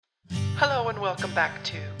Hello and welcome back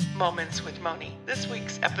to Moments with Moni. This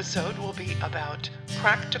week's episode will be about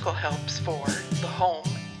practical helps for the home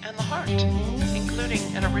and the heart, including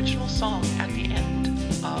an original song at the end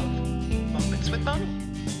of Moments with Moni.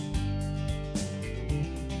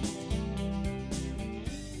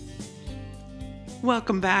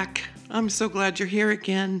 Welcome back. I'm so glad you're here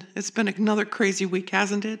again. It's been another crazy week,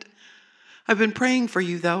 hasn't it? I've been praying for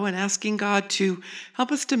you, though, and asking God to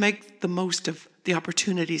help us to make the most of the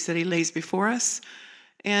opportunities that He lays before us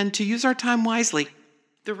and to use our time wisely.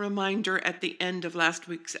 The reminder at the end of last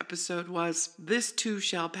week's episode was, this too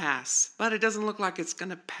shall pass, but it doesn't look like it's going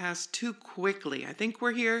to pass too quickly. I think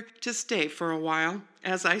we're here to stay for a while.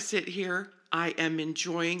 As I sit here, I am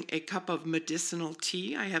enjoying a cup of medicinal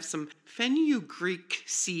tea. I have some fenugreek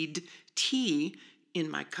seed tea in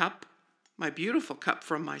my cup. My beautiful cup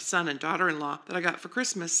from my son and daughter-in-law that I got for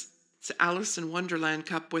Christmas. It's an Alice in Wonderland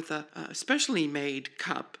cup with a specially made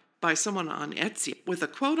cup by someone on Etsy with a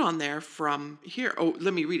quote on there from here. Oh,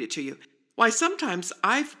 let me read it to you. Why, sometimes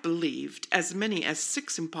I've believed as many as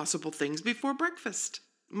 6 impossible things before breakfast.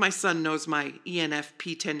 My son knows my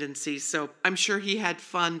ENFP tendencies, so I'm sure he had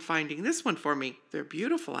fun finding this one for me. They're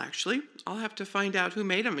beautiful, actually. I'll have to find out who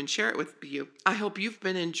made them and share it with you. I hope you've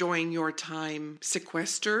been enjoying your time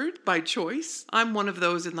sequestered by choice. I'm one of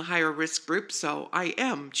those in the higher risk group, so I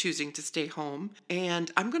am choosing to stay home. And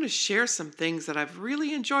I'm going to share some things that I've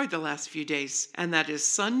really enjoyed the last few days. And that is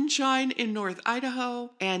sunshine in North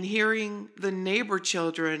Idaho and hearing the neighbor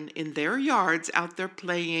children in their yards out there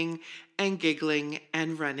playing and giggling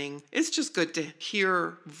and running. It's just good to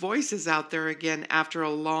hear voices out there again after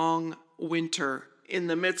a long winter. In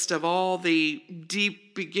the midst of all the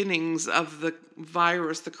deep beginnings of the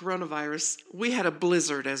virus, the coronavirus, we had a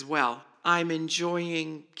blizzard as well. I'm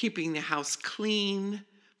enjoying keeping the house clean,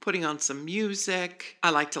 putting on some music.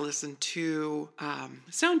 I like to listen to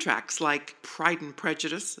soundtracks like Pride and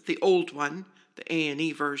Prejudice, the old one, the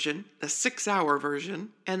A&E version, the 6-hour version,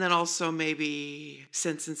 and then also maybe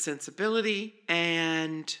Sense and Sensibility,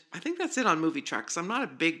 and I think that's it on movie tracks. I'm not a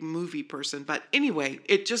big movie person, but anyway,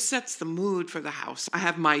 it just sets the mood for the house. I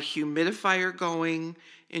have my humidifier going,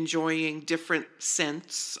 enjoying different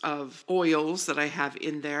scents of oils that I have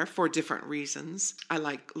in there for different reasons. I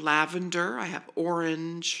like lavender, I have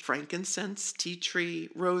orange, frankincense, tea tree,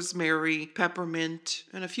 rosemary, peppermint,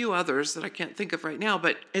 and a few others that I can't think of right now,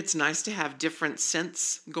 but it's nice to have different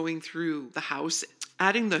scents going through the house.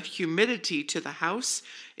 Adding the humidity to the house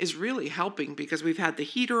is really helping because we've had the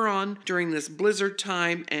heater on during this blizzard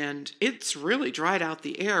time and it's really dried out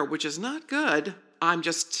the air, which is not good.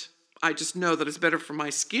 I just know that it's better for my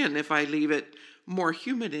skin if I leave it more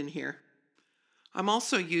humid in here. I'm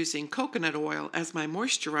also using coconut oil as my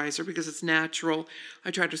moisturizer because it's natural. I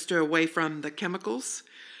try to stay away from the chemicals.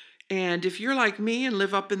 And if you're like me and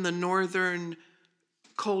live up in the northern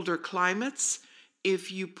colder climates,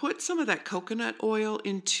 if you put some of that coconut oil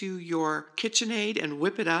into your KitchenAid and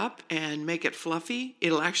whip it up and make it fluffy,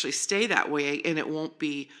 it'll actually stay that way and it won't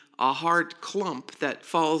be a hard clump that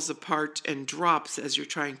falls apart and drops as you're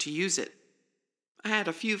trying to use it. I had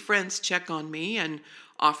a few friends check on me and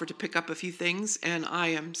offer to pick up a few things, and I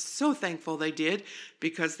am so thankful they did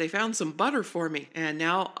because they found some butter for me. And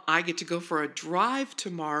now I get to go for a drive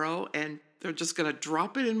tomorrow and they're just going to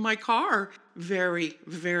drop it in my car. Very,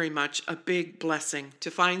 very much a big blessing to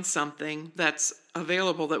find something that's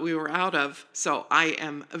available that we were out of. So I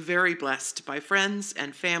am very blessed by friends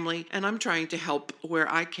and family, and I'm trying to help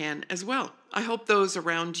where I can as well. I hope those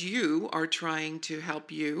around you are trying to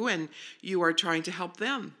help you and you are trying to help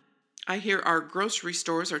them. I hear our grocery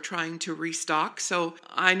stores are trying to restock, so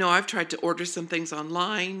I know I've tried to order some things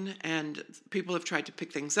online and people have tried to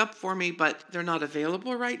pick things up for me, but they're not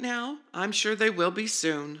available right now. I'm sure they will be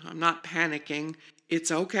soon. I'm not panicking.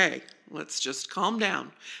 It's okay. Let's just calm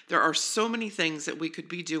down. There are so many things that we could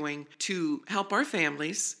be doing to help our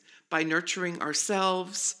families by nurturing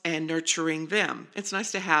ourselves and nurturing them. It's nice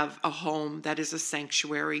to have a home that is a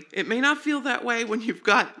sanctuary. It may not feel that way when you've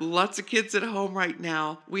got lots of kids at home right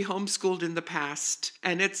now. We homeschooled in the past,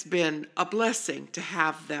 and it's been a blessing to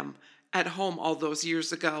have them at home all those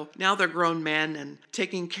years ago. Now they're grown men and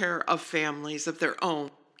taking care of families of their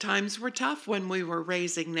own. Times were tough when we were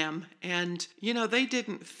raising them, and they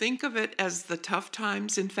didn't think of it as the tough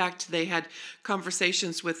times. In fact, they had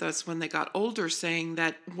conversations with us when they got older saying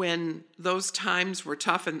that when those times were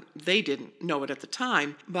tough, and they didn't know it at the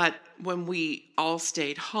time, but when we all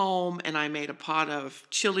stayed home and I made a pot of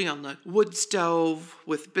chili on the wood stove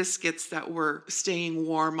with biscuits that were staying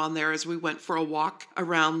warm on there as we went for a walk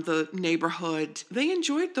around the neighborhood. They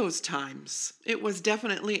enjoyed those times. It was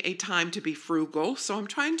definitely a time to be frugal, so I'm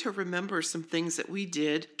trying to remember some things that we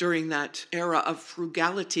did during that era of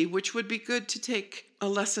frugality, which would be good to take a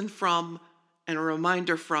lesson from and a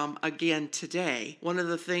reminder from again today. One of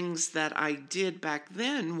the things that I did back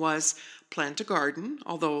then was plant a garden,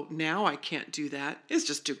 although now I can't do that. It's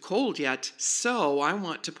just too cold yet. So I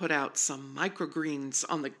want to put out some microgreens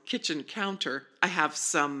on the kitchen counter. I have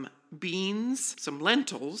some beans, some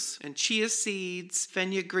lentils, and chia seeds,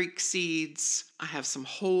 fenugreek seeds. I have some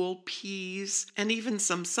whole peas, and even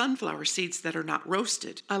some sunflower seeds that are not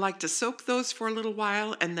roasted. I like to soak those for a little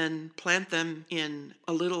while and then plant them in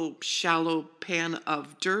a little shallow pan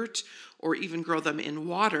of dirt, or even grow them in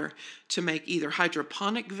water to make either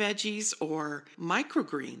hydroponic veggies or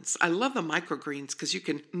microgreens. I love the microgreens because you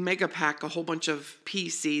can mega pack a whole bunch of pea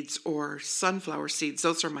seeds or sunflower seeds.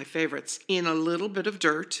 Those are my favorites. In a little bit of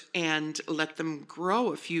dirt and let them grow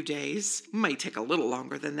a few days. It might take a little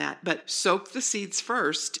longer than that, but soak the seeds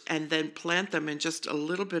first and then plant them in just a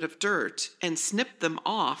little bit of dirt and snip them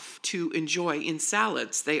off to enjoy in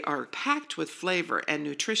salads. They are packed with flavor and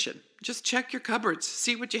nutrition. Just check your cupboards,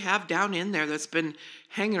 see what you have down in there that's been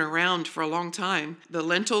hanging around for a long time. The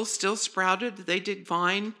lentils still sprouted. They did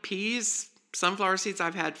fine. Peas, sunflower seeds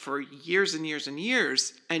I've had for years and years and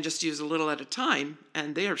years and just use a little at a time,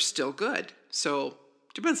 and they are still good. So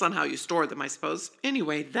depends on how you store them, I suppose.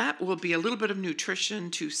 Anyway, that will be a little bit of nutrition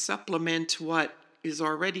to supplement what is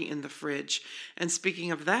already in the fridge. And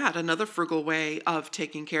speaking of that, another frugal way of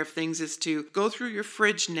taking care of things is to go through your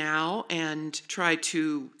fridge now and try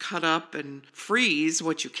to cut up and freeze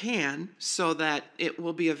what you can so that it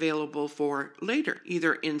will be available for later,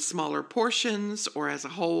 either in smaller portions or as a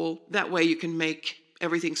whole. That way you can make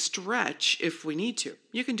everything stretch if we need to.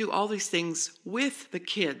 You can do all these things with the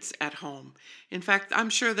kids at home. In fact,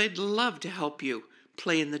 I'm sure they'd love to help you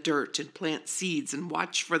play in the dirt and plant seeds and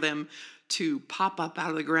watch for them to pop up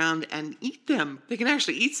out of the ground and eat them. They can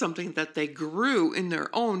actually eat something that they grew in their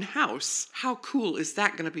own house. How cool is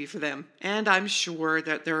that going to be for them? And I'm sure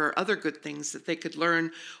that there are other good things that they could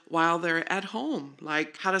learn while they're at home,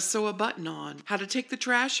 like how to sew a button on, how to take the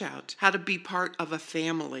trash out, how to be part of a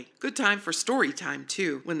family. Good time for story time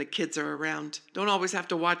too when the kids are around. Don't always have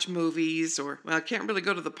to watch movies or, well, can't really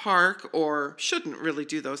go to the park or shouldn't really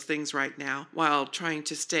do those things right now while trying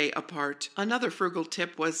to stay apart. Another frugal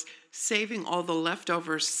tip was saving all the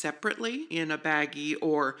leftovers separately in a baggie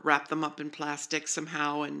or wrap them up in plastic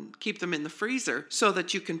somehow and keep them in the freezer so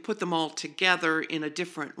that you can put them all together in a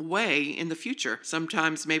different way in the future.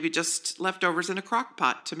 Sometimes maybe just leftovers in a crock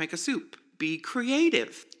pot to make a soup. Be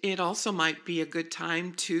creative. It also might be a good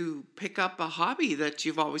time to pick up a hobby that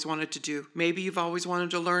you've always wanted to do. Maybe you've always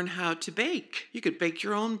wanted to learn how to bake. You could bake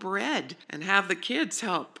your own bread and have the kids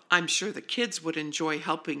help. I'm sure the kids would enjoy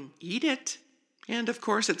helping eat it. And of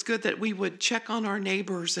course, it's good that we would check on our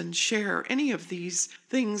neighbors and share any of these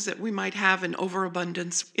things that we might have in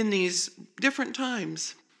overabundance in these different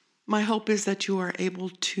times. My hope is that you are able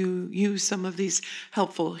to use some of these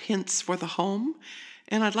helpful hints for the home,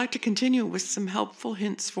 and I'd like to continue with some helpful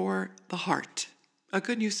hints for the heart. A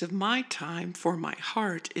good use of my time for my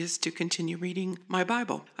heart is to continue reading my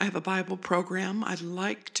Bible. I have a Bible program. I'd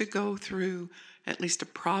like to go through at least a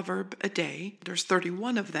proverb a day. There's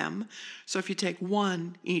 31 of them. So if you take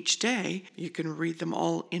one each day, you can read them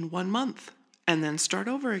all in 1 month and then start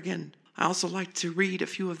over again. I also like to read a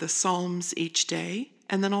few of the Psalms each day,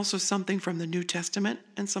 and then also something from the New Testament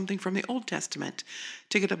and something from the Old Testament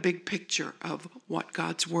to get a big picture of what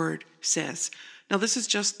God's Word says. Now, this is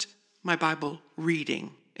just my Bible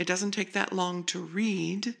reading. It doesn't take that long to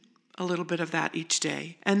read a little bit of that each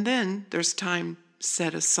day. And then there's time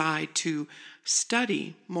set aside to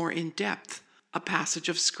study more in depth a passage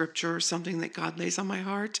of scripture or something that God lays on my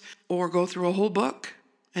heart, or go through a whole book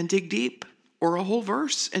and dig deep, or a whole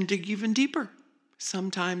verse and dig even deeper.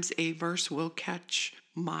 Sometimes a verse will catch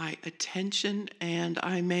my attention and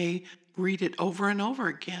I may read it over and over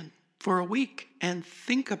again for a week and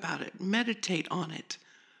think about it, meditate on it.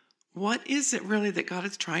 What is it really that God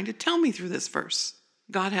is trying to tell me through this verse?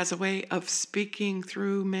 God has a way of speaking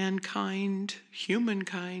through mankind,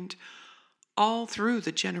 humankind, all through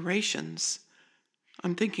the generations.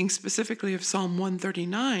 I'm thinking specifically of Psalm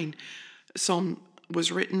 139. Psalm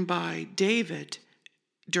was written by David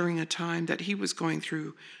during a time that he was going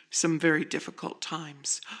through some very difficult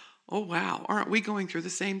times. Oh, wow. Aren't we going through the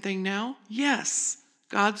same thing now? Yes.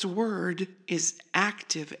 God's word is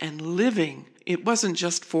active and living. It wasn't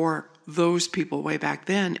just for those people way back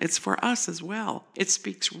then, it's for us as well. It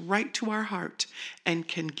speaks right to our heart and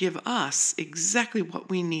can give us exactly what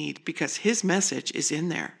we need because his message is in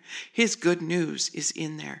there. His good news is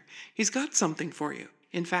in there. He's got something for you.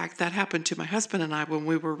 In fact, that happened to my husband and I when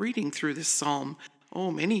we were reading through this psalm,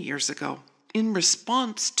 many years ago. In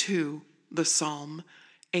response to the psalm,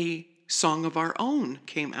 a song of our own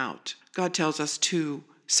came out. God tells us to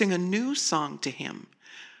sing a new song to him.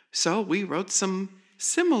 So we wrote some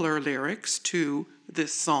similar lyrics to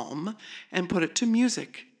this psalm and put it to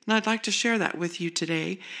music. And I'd like to share that with you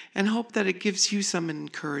today and hope that it gives you some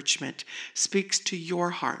encouragement, speaks to your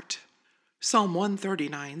heart. Psalm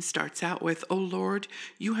 139 starts out with, "O Lord,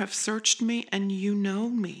 you have searched me and you know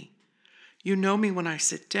me. You know me when I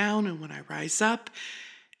sit down and when I rise up,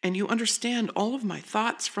 and you understand all of my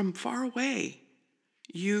thoughts from far away.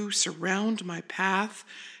 You surround my path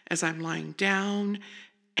as I'm lying down,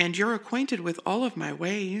 and you're acquainted with all of my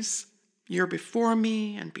ways. You're before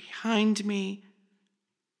me and behind me.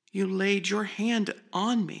 You laid your hand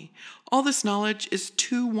on me. All this knowledge is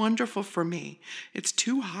too wonderful for me. It's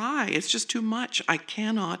too high. It's just too much. I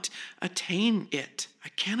cannot attain it. I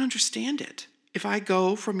can't understand it. If I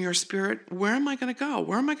go from your spirit, where am I going to go?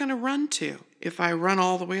 Where am I going to run to? If I run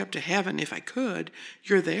all the way up to heaven, if I could,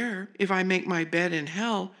 you're there. If I make my bed in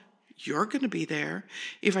hell, you're going to be there.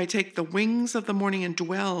 If I take the wings of the morning and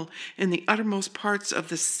dwell in the uttermost parts of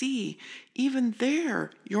the sea, even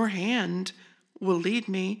there your hand will lead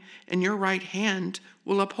me, and your right hand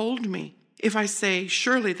will uphold me. If I say,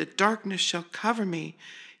 surely the darkness shall cover me,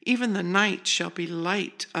 even the night shall be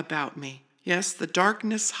light about me. Yes, the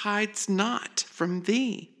darkness hides not from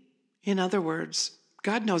thee." In other words,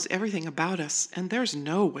 God knows everything about us, and there's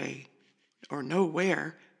no way or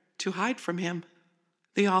nowhere to hide from him.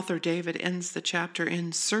 The author David ends the chapter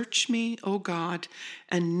in, "Search me, O God,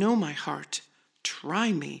 and know my heart.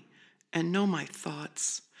 Try me and know my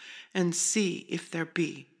thoughts, and see if there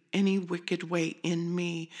be any wicked way in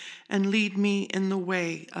me, and lead me in the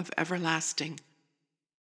way of everlasting."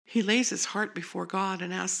 He lays his heart before God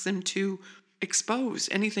and asks him to expose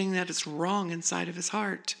anything that is wrong inside of his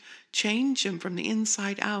heart, change him from the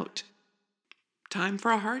inside out. Time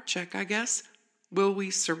for a heart check, I guess. Will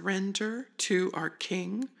we surrender to our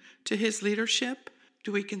King, to his leadership?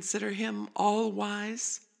 Do we consider him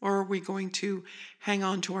all-wise, or are we going to hang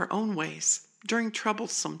on to our own ways? During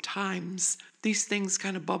troublesome times, these things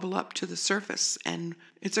kind of bubble up to the surface, and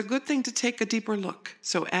it's a good thing to take a deeper look.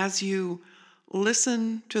 So as you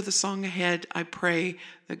listen to the song ahead, I pray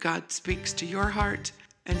that God speaks to your heart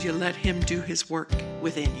and you let him do his work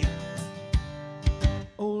within you.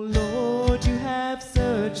 Oh Lord, you have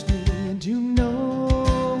searched me and you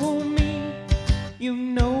know me. You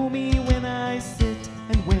know me when I sit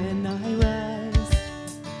and when I rise.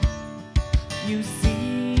 You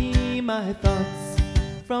see my thoughts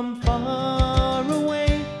from far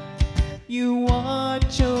away. You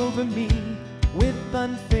watch over me with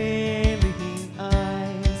unfailing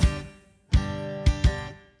eyes.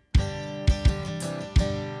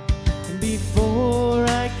 And before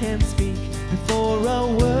I can speak, before a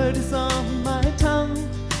word is on my tongue,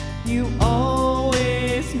 you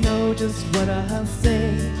always know just what I'll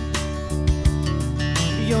say.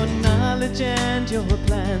 Your knowledge and your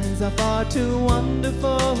plans are far too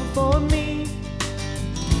wonderful for me,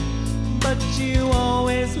 but you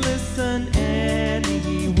always listen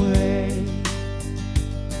anyway.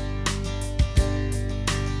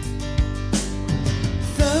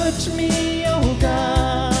 Search me, oh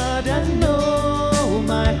God, and know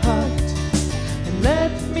my heart, and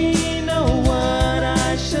let me know what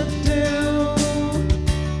I should do.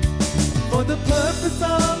 For the purpose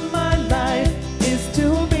of my life is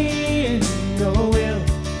to be in your will,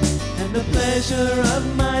 and the pleasure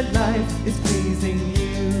of my life is pleasing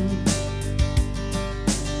you.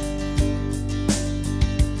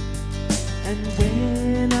 And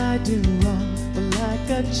when I do wrong, well, like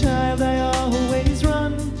a child I always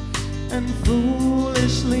run and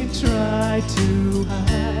foolishly try to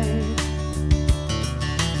hide.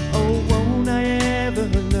 Oh, won't I ever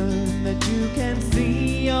learn that you can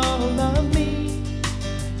see all of me,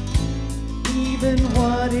 even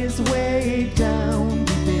what is way down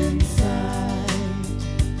deep inside.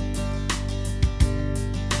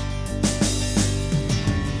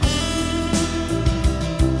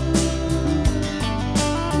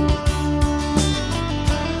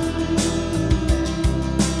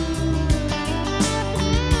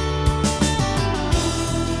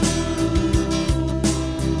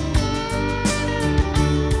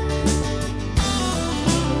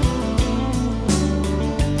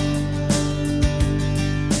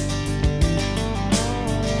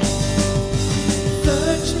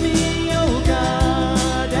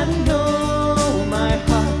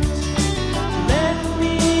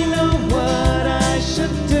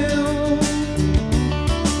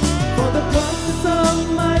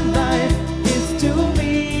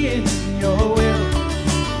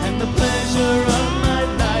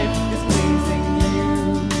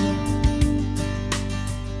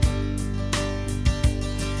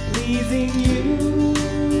 pleasing you.